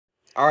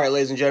All right,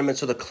 ladies and gentlemen.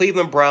 So the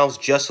Cleveland Browns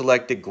just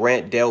selected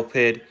Grant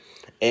Delpit,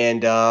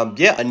 and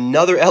yeah,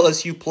 another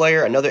LSU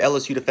player, another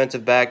LSU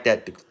defensive back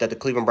that the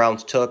Cleveland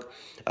Browns took.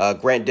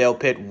 Grant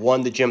Delpit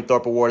won the Jim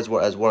Thorpe Award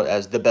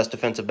as the best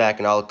defensive back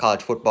in all of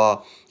college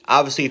football.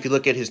 Obviously, if you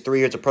look at his 3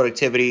 years of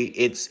productivity,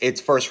 it's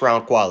first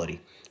round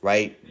quality,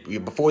 right?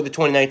 Before the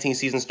 2019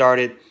 season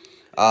started,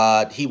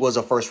 he was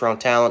a first round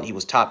talent. He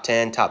was top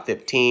 10, top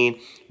 15.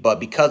 But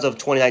because of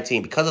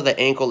 2019, because of the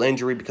ankle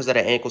injury, because of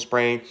the ankle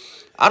sprain,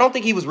 I don't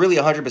think he was really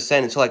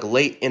 100% until like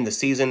late in the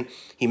season.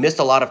 He missed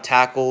a lot of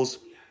tackles,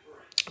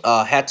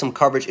 had some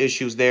coverage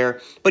issues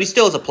there, but he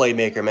still is a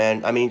playmaker,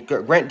 man. I mean,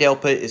 Grant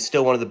Delpit is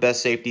still one of the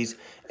best safeties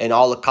in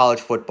all of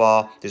college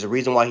football. There's a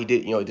reason why he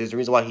did, there's a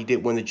reason why he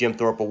did win the Jim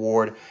Thorpe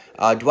Award.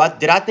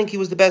 Did I think he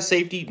was the best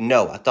safety?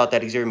 No, I thought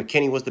that Xavier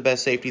McKinney was the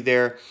best safety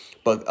there,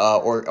 but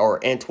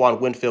or Antoine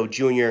Winfield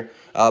Jr.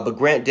 But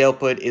Grant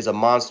Delpit is a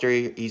monster.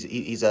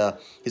 He's a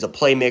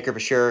playmaker for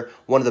sure.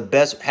 One of the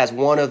best, has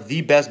one of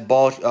the best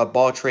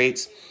ball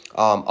traits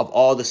of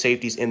all the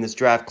safeties in this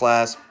draft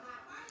class.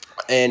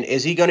 And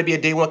is he going to be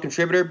a day one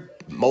contributor?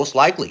 Most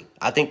likely.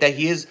 I think that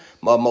he is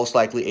most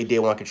likely a day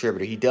one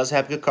contributor. He does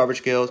have good coverage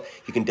skills.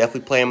 You can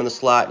definitely play him in the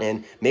slot,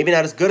 and maybe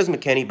not as good as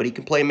McKinney, but he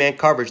can play man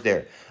coverage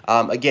there.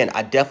 Again,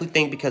 I definitely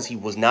think because he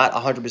was not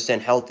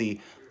 100%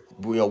 healthy,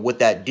 with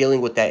that, dealing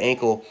with that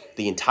ankle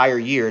the entire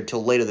year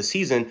until later the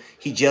season,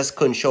 he just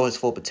couldn't show his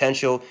full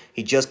potential.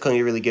 He just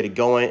couldn't really get it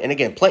going. And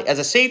again, play as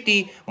a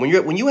safety, when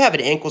you have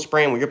an ankle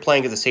sprain, when you're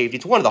playing as a safety,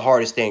 it's one of the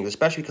hardest things,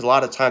 especially because a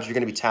lot of times you're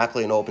going to be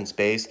tackling in open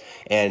space,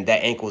 and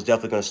that ankle is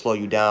definitely going to slow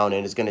you down,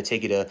 and it's going to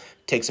take you to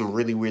take some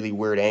really, really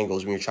weird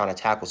angles when you're trying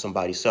to tackle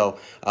somebody. So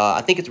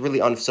I think it's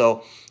really I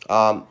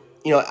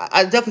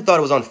definitely thought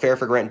it was unfair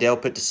for Grant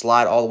Delpit to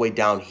slide all the way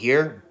down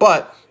here,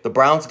 but the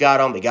Browns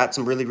got him. They got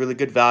some really, really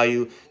good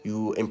value.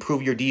 You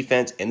improve your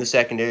defense in the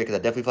secondary, because I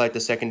definitely feel like the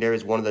secondary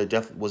is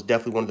was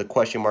definitely one of the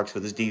question marks for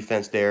this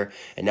defense there.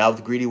 And now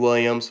with Greedy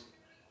Williams,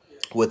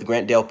 with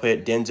Grant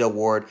Delpit, Denzel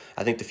Ward,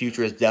 I think the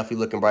future is definitely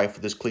looking bright for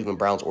this Cleveland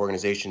Browns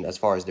organization as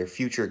far as their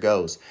future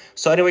goes.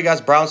 So anyway, guys,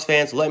 Browns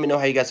fans, let me know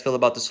how you guys feel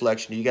about the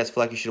selection. Do you guys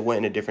feel like you should have went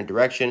in a different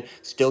direction,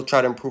 still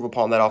try to improve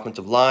upon that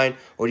offensive line,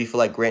 or do you feel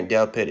like Grant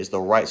Delpit is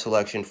the right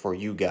selection for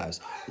you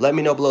guys? Let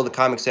me know below in the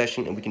comment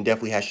section, and we can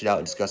definitely hash it out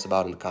and discuss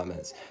about it in the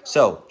comments.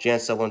 So,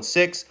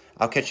 Jan716,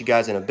 I'll catch you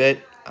guys in a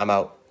bit. I'm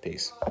out.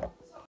 Peace.